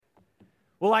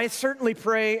Well, I certainly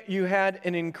pray you had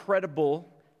an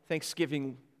incredible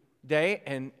Thanksgiving Day,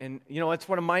 and it's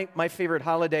one of my favorite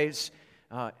holidays,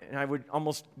 and I would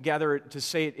almost gather it to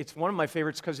say it's one of my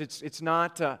favorites because it's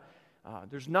not,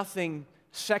 there's nothing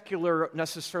secular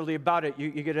necessarily about it.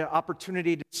 You get an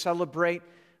opportunity to celebrate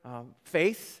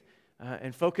faith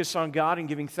and focus on God and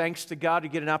giving thanks to God. You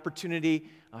get an opportunity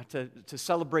to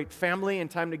celebrate family and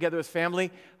time together with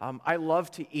family. I love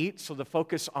to eat, so the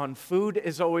focus on food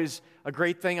is always a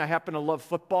great thing. I happen to love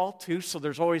football too, so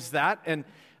there's always that. And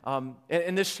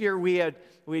this year we had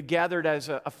gathered as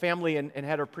a family and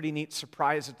had a pretty neat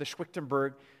surprise at the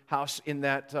Schwichtenberg house in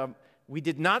that we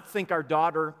did not think our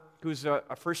daughter, who's a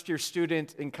first-year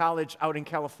student in college out in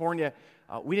California,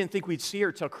 we didn't think we'd see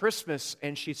her till Christmas,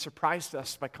 and she surprised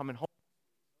us by coming home.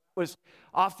 It was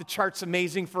off the charts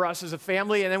amazing for us as a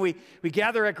family. And then we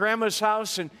gather at Grandma's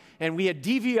house, and we had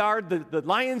DVR'd the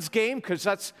Lions game because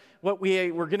that's what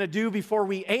we were going to do before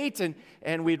we ate.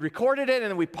 And we'd recorded it,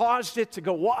 and then we paused it to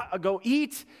go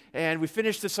eat. And we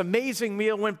finished this amazing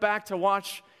meal, went back to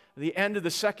watch the end of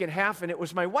the second half. And it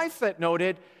was my wife that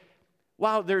noted,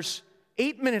 wow, there's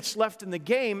 8 minutes left in the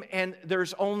game, and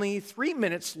there's only 3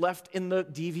 minutes left in the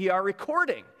DVR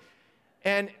recording.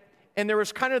 And there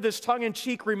was kind of this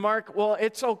tongue-in-cheek remark, well,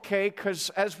 it's okay, because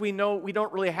as we know, we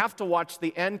don't really have to watch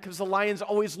the end because the Lions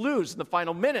always lose in the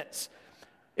final minutes.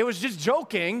 It was just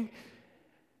joking,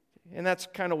 and that's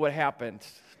kind of what happened.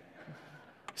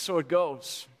 So it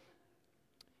goes.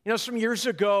 Some years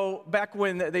ago, back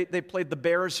when they played the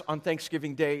Bears on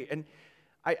Thanksgiving Day, and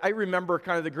I remember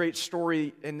kind of the great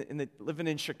story living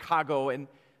in Chicago, and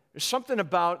there's something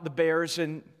about the Bears,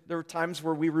 and there were times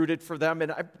where we rooted for them.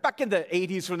 And back in the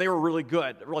 80s when they were really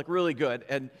good,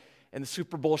 and the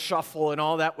Super Bowl shuffle and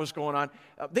all that was going on,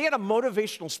 they had a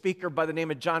motivational speaker by the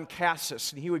name of John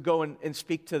Cassis, and he would go and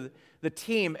speak to the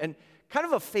team. And kind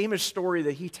of a famous story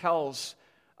that he tells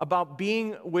about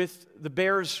being with the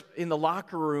Bears in the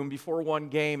locker room before one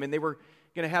game, and they were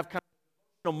going to have kind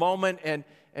of a moment, and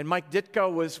Mike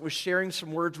Ditka was sharing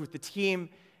some words with the team,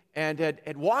 and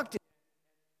had walked in,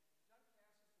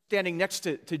 standing next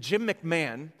to Jim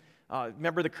McMahon,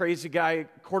 remember the crazy guy,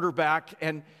 quarterback,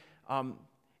 and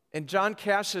John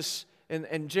Cassis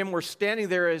and Jim were standing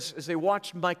there as they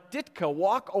watched Mike Ditka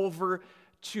walk over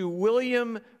to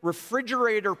William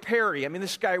Refrigerator Perry. I mean,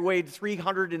 this guy weighed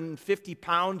 350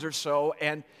 pounds or so,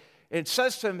 and it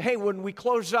says to him, hey, when we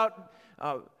close out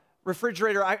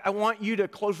Refrigerator, I want you to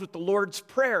close with the Lord's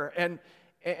Prayer.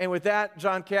 And with that,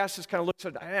 John Cassis kind of looks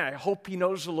at, I hope he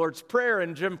knows the Lord's Prayer,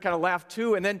 and Jim kind of laughed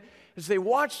too. And then as they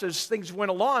watched as things went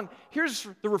along, here's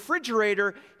the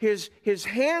refrigerator, his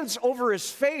hands over his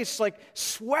face, like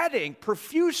sweating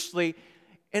profusely,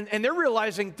 and they're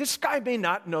realizing this guy may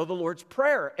not know the Lord's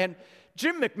Prayer. And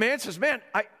Jim McMahon says, man,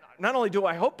 not only do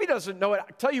I hope he doesn't know it,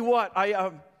 I tell you what,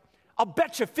 I'll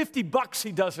bet you $50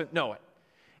 he doesn't know it.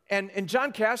 And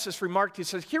John Cassis remarked, he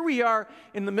says, here we are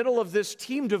in the middle of this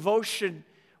team devotion,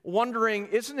 wondering,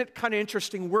 isn't it kind of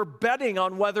interesting, we're betting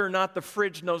on whether or not the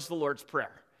fridge knows the Lord's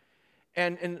Prayer.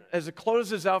 And as it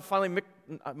closes out, finally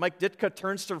Mike Ditka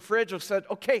turns to the fridge and said,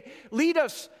 okay, lead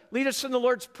us in the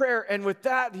Lord's Prayer. And with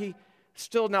that, he,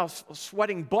 still now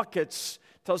sweating buckets,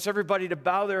 tells everybody to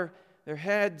bow their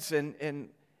heads, and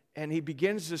he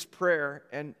begins this prayer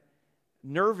and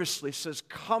nervously says,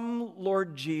 come,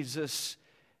 Lord Jesus,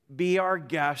 be our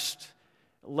guest.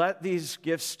 Let these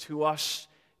gifts to us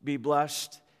be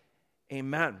blessed.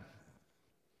 Amen.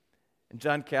 And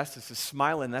John Cassis is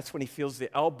smiling. That's when he feels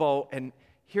the elbow. And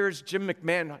here's Jim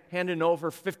McMahon handing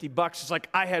over $50. It's like,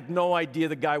 I had no idea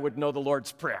the guy would know the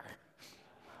Lord's Prayer.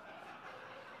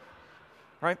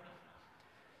 Right?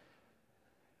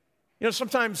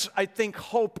 Sometimes I think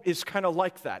hope is kind of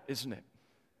like that, isn't it?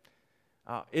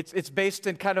 It's based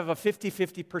in kind of a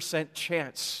 50-50%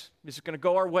 chance. Is it going to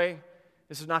go our way?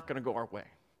 Is it not going to go our way?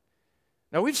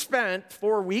 Now, we've spent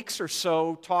 4 weeks or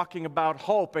so talking about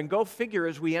hope, and go figure,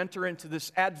 as we enter into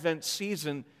this Advent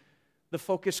season, the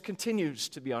focus continues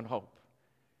to be on hope.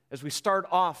 As we start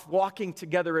off walking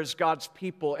together as God's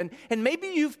people, and maybe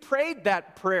you've prayed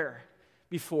that prayer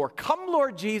before. Come,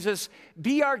 Lord Jesus,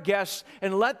 be our guest,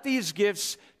 and let these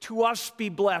gifts to us be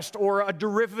blessed, or a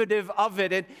derivative of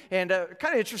it. And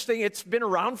kind of interesting, it's been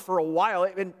around for a while,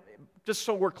 and just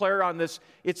so we're clear on this,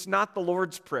 it's not the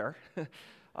Lord's Prayer.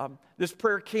 This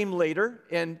prayer came later,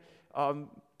 and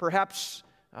perhaps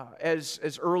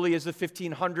as early as the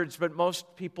 1500s, but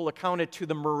most people account it to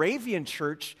the Moravian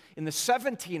Church in the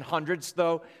 1700s,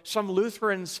 though some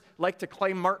Lutherans like to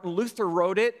claim Martin Luther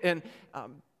wrote it, and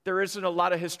there isn't a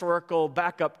lot of historical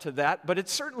backup to that, but it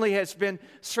certainly has been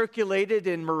circulated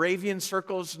in Moravian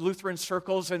circles, Lutheran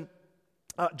circles, and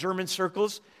German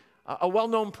circles, a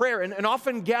well-known prayer, and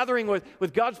often gathering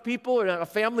with God's people, and a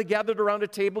family gathered around a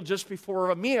table just before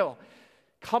a meal.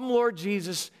 Come, Lord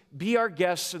Jesus, be our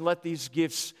guests, and let these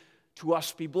gifts to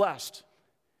us be blessed.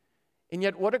 And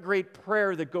yet, what a great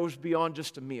prayer that goes beyond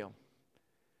just a meal.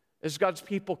 As God's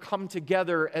people come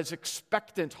together as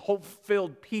expectant,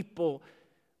 hope-filled people,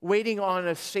 waiting on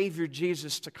a Savior,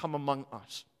 Jesus, to come among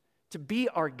us, to be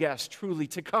our guest, truly,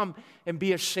 to come and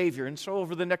be a Savior. And so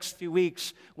over the next few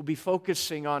weeks, we'll be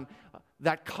focusing on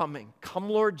that coming. Come,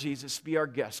 Lord Jesus, be our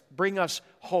guest. Bring us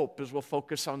hope, as we'll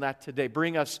focus on that today.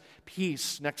 Bring us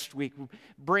peace next week.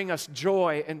 Bring us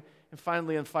joy. And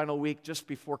finally, in the final week, just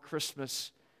before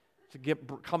Christmas,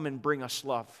 come and bring us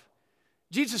love.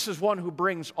 Jesus is one who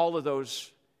brings all of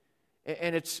those,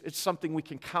 and it's something we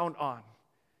can count on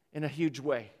in a huge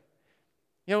way.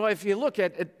 You know, if you look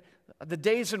at the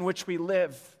days in which we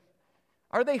live,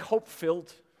 are they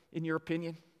hope-filled, in your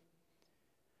opinion?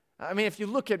 I mean, if you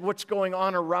look at what's going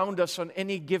on around us on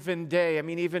any given day, I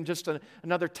mean, even just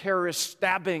another terrorist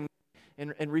stabbing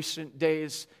in recent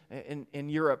days in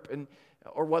Europe,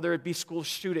 or whether it be school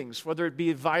shootings, whether it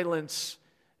be violence,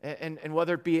 and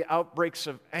whether it be outbreaks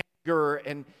of anger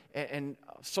and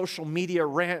social media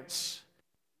rants,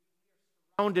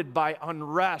 surrounded by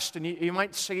unrest, and you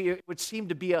might say it would seem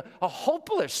to be a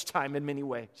hopeless time in many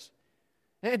ways.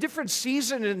 And different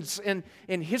seasons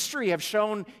in history have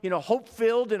shown,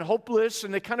 hope-filled and hopeless,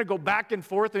 and they kind of go back and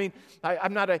forth. I mean,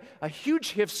 I'm not a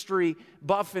huge history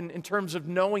buff in terms of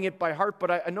knowing it by heart, but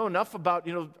I know enough about,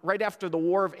 right after the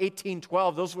War of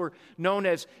 1812, those were known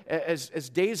as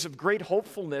days of great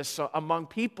hopefulness among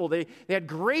people. They had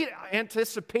great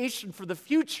anticipation for the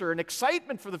future and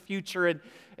excitement for the future and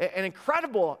an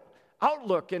incredible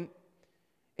outlook. And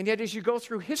yet as you go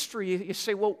through history, you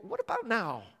say, well, what about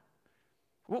now?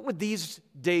 What would these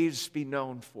days be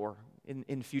known for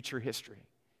in future history?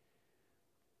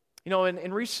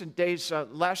 In recent days,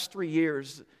 last 3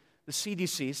 years, the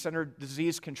CDC, Center for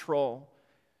Disease Control,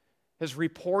 has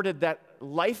reported that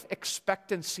life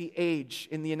expectancy age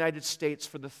in the United States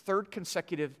for the third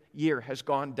consecutive year has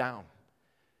gone down.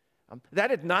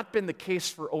 That had not been the case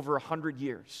for over 100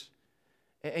 years.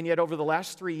 And yet over the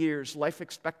last 3 years, life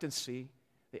expectancy,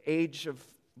 the age of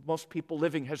most people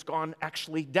living, has gone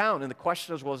actually down. And the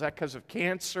question is, well, is that because of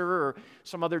cancer or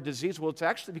some other disease? Well, it's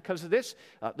actually because of this.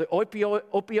 The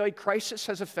opioid crisis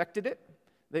has affected it.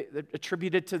 They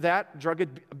attribute it to that, drug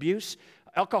abuse.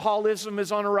 Alcoholism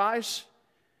is on a rise.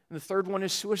 And the third one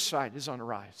is suicide is on a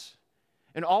rise.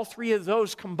 And all three of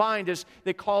those combined, as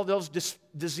they call those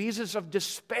diseases of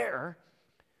despair,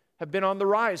 have been on the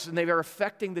rise, and they are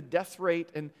affecting the death rate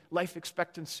and life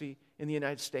expectancy in the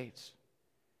United States.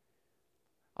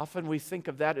 Often we think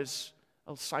of that as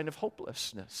a sign of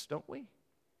hopelessness, don't we?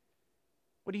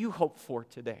 What do you hope for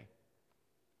today?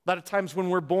 A lot of times when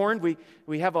we're born,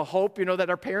 we have a hope, that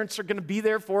our parents are going to be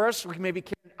there for us. We maybe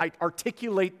can't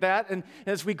articulate that. And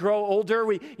as we grow older,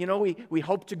 we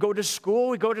hope to go to school.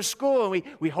 We go to school, and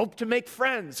we hope to make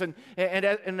friends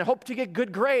and hope to get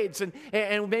good grades. And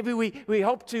maybe we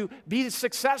hope to be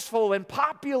successful and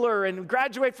popular and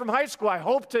graduate from high school. I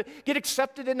hope to get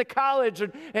accepted into college,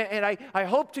 and I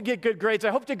hope to get good grades. I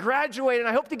hope to graduate, and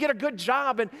I hope to get a good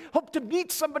job, and hope to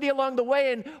meet somebody along the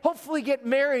way, and hopefully get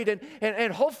married,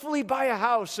 and hopefully buy a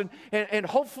house, and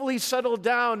hopefully settle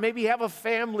down, maybe have a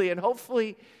family, and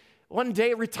hopefully one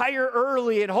day retire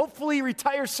early, and hopefully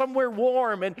retire somewhere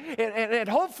warm, and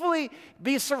hopefully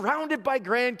be surrounded by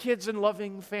grandkids and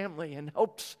loving family, and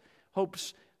hopes,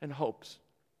 and hopes.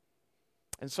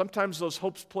 And sometimes those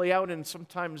hopes play out, and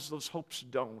sometimes those hopes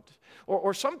don't.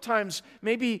 Or sometimes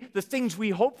maybe the things we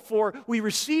hope for, we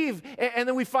receive, and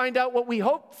then we find out what we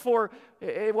hoped for,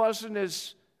 it wasn't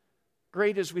as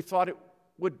great as we thought it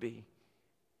would be.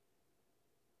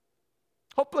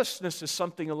 Hopelessness is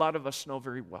something a lot of us know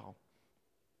very well.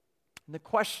 And the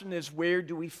question is, where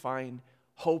do we find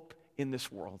hope in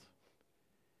this world?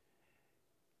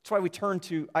 That's why we turn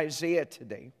to Isaiah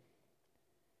today.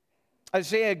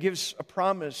 Isaiah gives a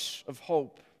promise of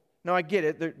hope. Now, I get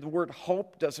it, the word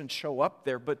hope doesn't show up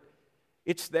there, but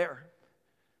it's there.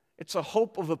 It's a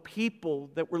hope of a people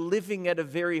that were living at a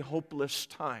very hopeless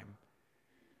time.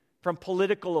 From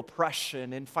political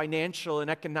oppression and financial and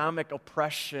economic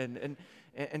oppression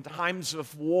and times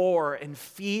of war and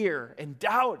fear and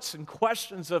doubts and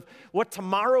questions of what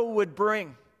tomorrow would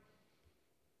bring.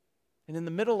 And in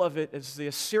the middle of it, as the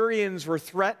Assyrians were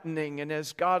threatening and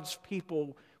as God's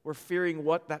people were fearing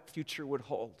what that future would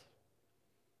hold,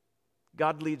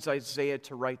 God leads Isaiah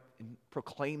to write and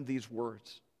proclaim these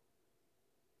words.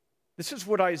 This is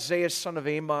what Isaiah, son of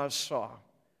Amoz, saw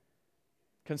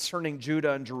concerning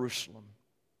Judah and Jerusalem.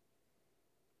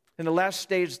 In the last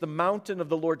days, the mountain of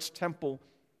the Lord's temple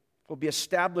will be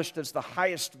established as the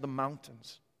highest of the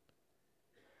mountains.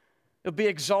 It'll be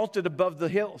exalted above the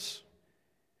hills,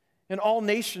 and all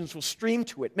nations will stream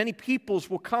to it. Many peoples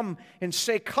will come and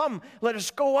say, "Come, let us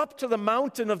go up to the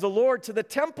mountain of the Lord, to the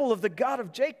temple of the God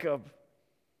of Jacob.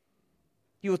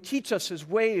 He will teach us his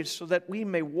ways so that we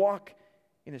may walk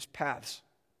in his paths."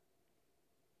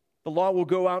 The law will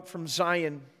go out from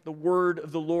Zion, the word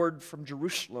of the Lord from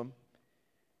Jerusalem.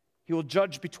 He will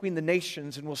judge between the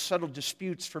nations and will settle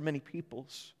disputes for many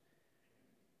peoples.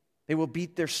 They will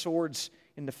beat their swords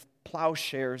into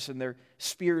plowshares and their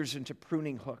spears into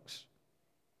pruning hooks.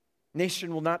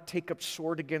 Nation will not take up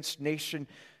sword against nation,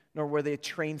 nor will they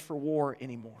train for war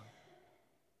anymore.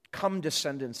 Come,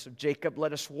 descendants of Jacob,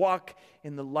 let us walk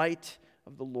in the light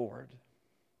of the Lord.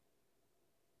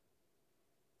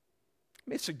 I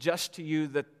may suggest to you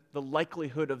that the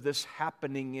likelihood of this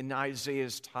happening in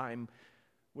Isaiah's time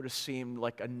would have seemed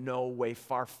like a no way,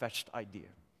 far-fetched idea.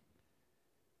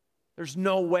 There's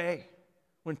no way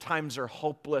when times are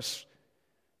hopeless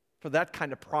for that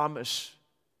kind of promise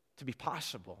to be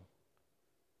possible.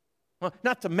 Well,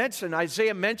 not to mention,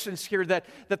 Isaiah mentions here that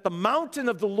the mountain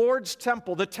of the Lord's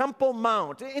temple, the Temple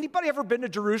Mount. Anybody ever been to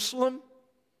Jerusalem?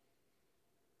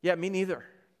 Yeah, me neither.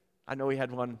 I know we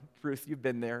had one. Ruth, you've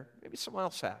been there. Maybe someone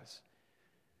else has.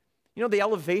 You know, the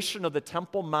elevation of the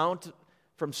Temple Mount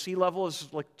from sea level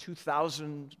is like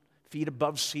 2,000 feet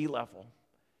above sea level.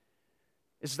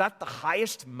 Is that the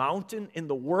highest mountain in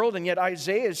the world? And yet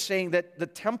Isaiah is saying that the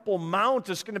Temple Mount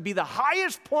is going to be the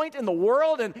highest point in the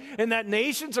world and that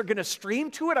nations are going to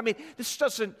stream to it. I mean, this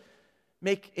doesn't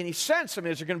make any sense. I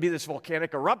mean, is there going to be this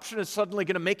volcanic eruption that's suddenly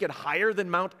going to make it higher than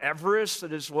Mount Everest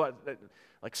that is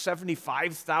like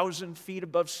 75,000 feet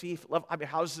above sea level? I mean,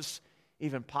 how is this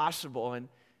even possible? And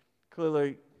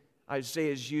clearly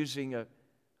Isaiah is using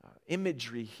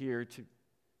imagery here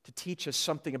to teach us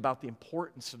something about the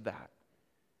importance of that.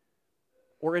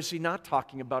 Or is he not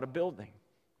talking about a building?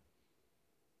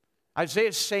 Isaiah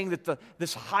is saying that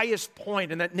this highest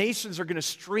point and that nations are going to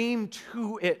stream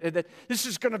to it, and that this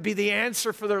is going to be the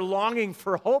answer for their longing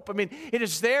for hope. I mean, it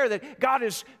is there that God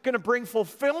is going to bring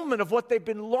fulfillment of what they've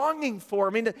been longing for.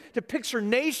 I mean, to picture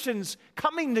nations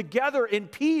coming together in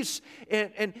peace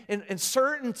and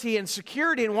certainty and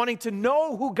security and wanting to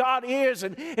know who God is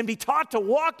and be taught to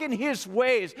walk in his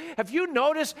ways. Have you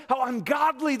noticed how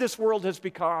ungodly this world has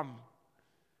become?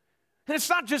 And it's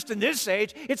not just in this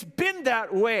age, it's been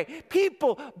that way.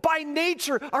 People, by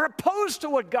nature, are opposed to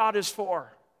what God is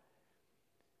for.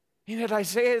 And yet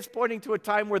Isaiah is pointing to a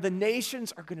time where the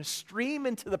nations are going to stream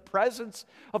into the presence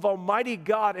of Almighty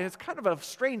God. And it's kind of a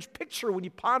strange picture when you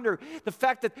ponder the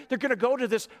fact that they're going to go to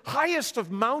this highest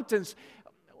of mountains.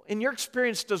 In your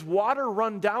experience, does water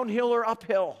run downhill or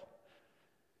uphill?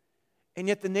 And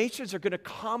yet the nations are going to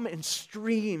come and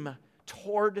stream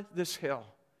toward this hill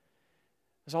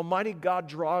as Almighty God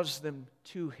draws them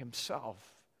to himself.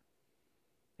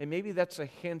 And maybe that's a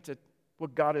hint at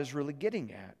what God is really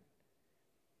getting at.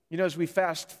 You know, as we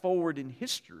fast forward in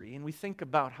history and we think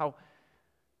about how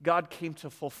God came to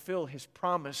fulfill his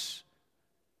promise,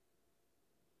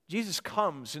 Jesus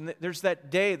comes, and there's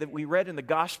that day that we read in the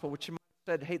gospel, which you might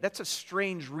have said, hey, that's a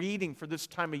strange reading for this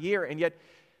time of year, and yet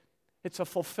it's a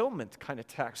fulfillment kind of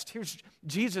text. Here's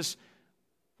Jesus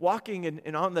walking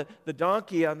and on the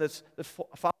donkey, on the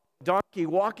donkey,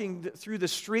 walking through the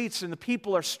streets, and the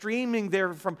people are streaming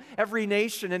there from every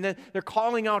nation, and then they're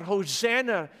calling out,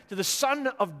 Hosanna to the Son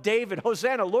of David.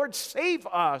 Hosanna, Lord, save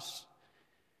us.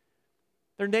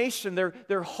 Their nation,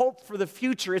 their hope for the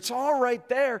future, it's all right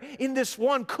there in this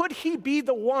one. Could he be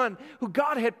the one who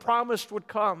God had promised would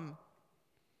come?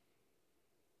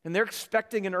 And they're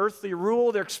expecting an earthly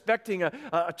rule. They're expecting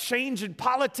a change in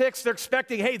politics. They're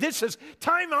expecting, hey, this is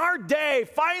time, our day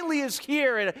finally is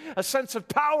here, and a sense of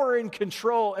power and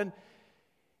control. And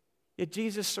yet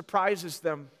Jesus surprises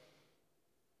them.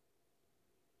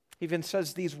 He even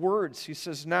says these words. He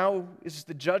says, now is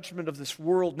the judgment of this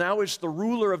world. Now is the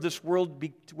ruler of this world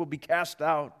will be cast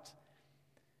out.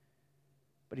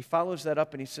 But he follows that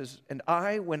up and he says, and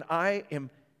I, when I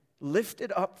am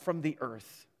lifted up from the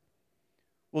earth,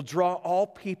 will draw all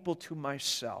people to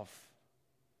myself.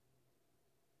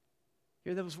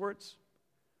 Hear those words?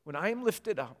 When I am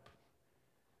lifted up,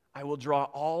 I will draw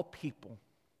all people,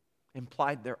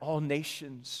 implied there, all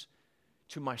nations,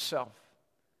 to myself.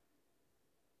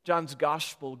 John's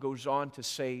gospel goes on to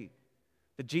say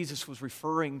that Jesus was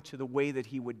referring to the way that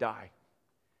he would die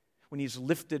when he's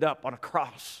lifted up on a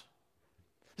cross.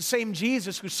 The same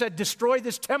Jesus who said, destroy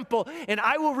this temple and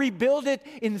I will rebuild it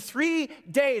in 3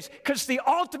 days. Because the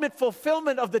ultimate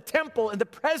fulfillment of the temple and the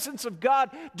presence of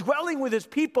God dwelling with his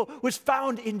people was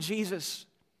found in Jesus.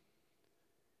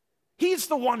 He's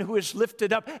the one who is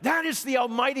lifted up. That is the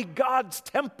Almighty God's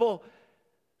temple.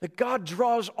 That God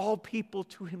draws all people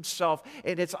to himself.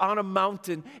 And it's on a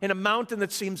mountain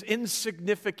that seems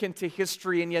insignificant to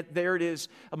history, and yet there it is,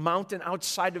 a mountain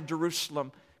outside of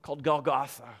Jerusalem called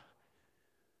Golgotha,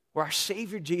 where our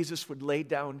Savior Jesus would lay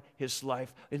down his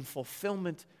life in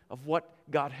fulfillment of what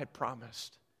God had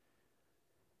promised.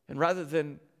 And rather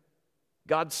than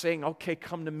God saying, okay,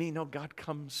 come to me, no, God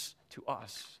comes to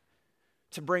us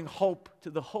to bring hope to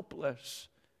the hopeless,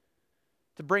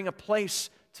 to bring a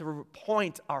place to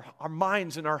point our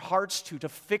minds and our hearts to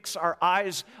fix our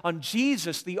eyes on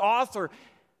Jesus, the author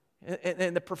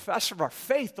and the professor of our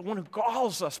faith, the one who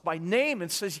calls us by name and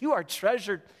says, you are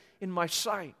treasured in my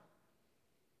sight.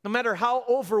 No matter how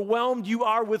overwhelmed you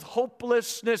are with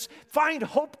hopelessness, find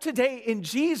hope today in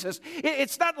Jesus.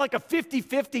 It's not like a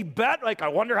 50-50 bet, like I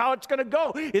wonder how it's going to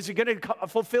go. Is he going to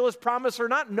fulfill his promise or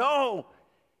not? No.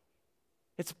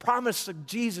 It's a promise of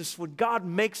Jesus. When God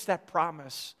makes that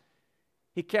promise,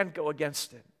 he can't go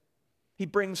against it. He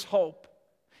brings hope.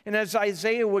 And as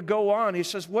Isaiah would go on, he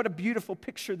says, what a beautiful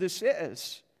picture this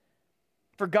is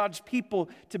for God's people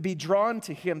to be drawn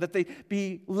to him, that they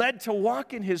be led to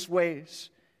walk in his ways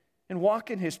and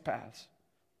walk in his paths.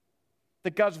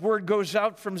 That God's word goes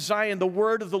out from Zion, the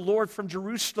word of the Lord from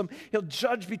Jerusalem. He'll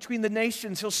judge between the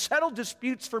nations. He'll settle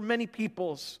disputes for many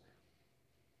peoples.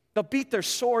 They'll beat their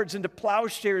swords into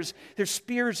plowshares, their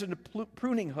spears into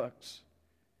pruning hooks.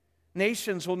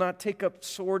 Nations will not take up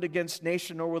sword against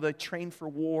nation, nor will they train for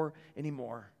war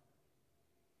anymore.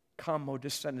 Come, O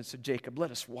descendants of Jacob, let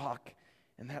us walk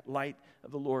in that light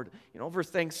of the Lord. Over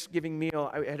Thanksgiving meal,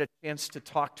 I had a chance to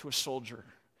talk to a soldier.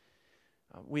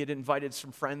 We had invited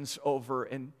some friends over,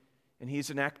 and he's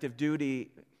in active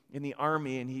duty in the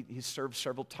Army, and he served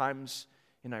several times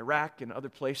in Iraq and other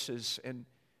places, and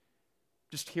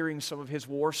just hearing some of his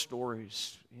war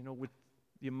stories, with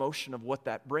the emotion of what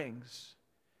that brings.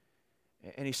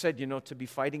 And he said, to be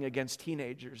fighting against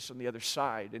teenagers on the other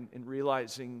side and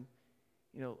realizing,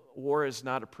 war is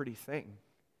not a pretty thing.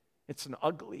 It's an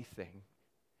ugly thing.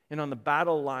 And on the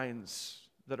battle lines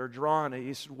that are drawn,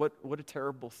 he said, what a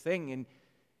terrible thing. And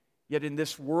yet in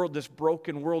this world, this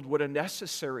broken world, what a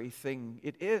necessary thing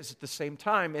it is at the same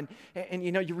time. And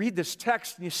you read this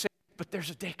text and you say, but there's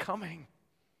a day coming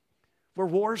where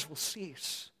wars will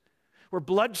cease, where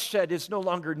bloodshed is no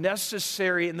longer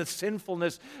necessary in the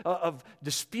sinfulness of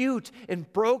dispute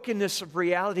and brokenness of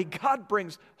reality. God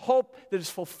brings hope that is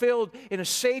fulfilled in a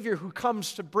Savior who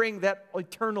comes to bring that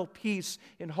eternal peace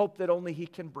and hope that only he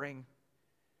can bring.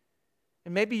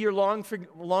 And maybe you're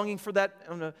longing for that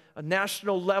on a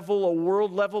national level, a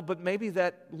world level, but maybe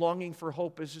that longing for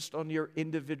hope is just on your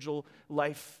individual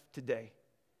life today,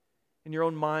 in your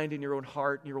own mind, in your own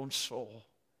heart, in your own soul.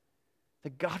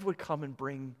 That God would come and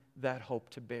bring that hope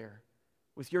to bear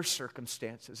with your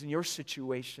circumstances and your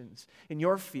situations and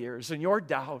your fears and your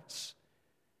doubts.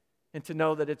 And to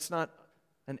know that it's not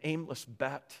an aimless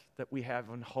bet that we have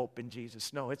on hope in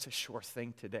Jesus. No, it's a sure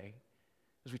thing today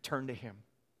as we turn to him.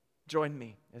 Join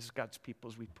me as God's people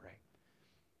as we pray.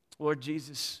 Lord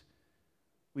Jesus,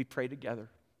 we pray together.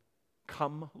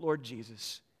 Come, Lord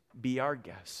Jesus, be our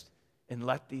guest and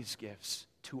let these gifts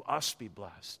to us be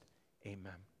blessed.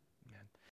 Amen.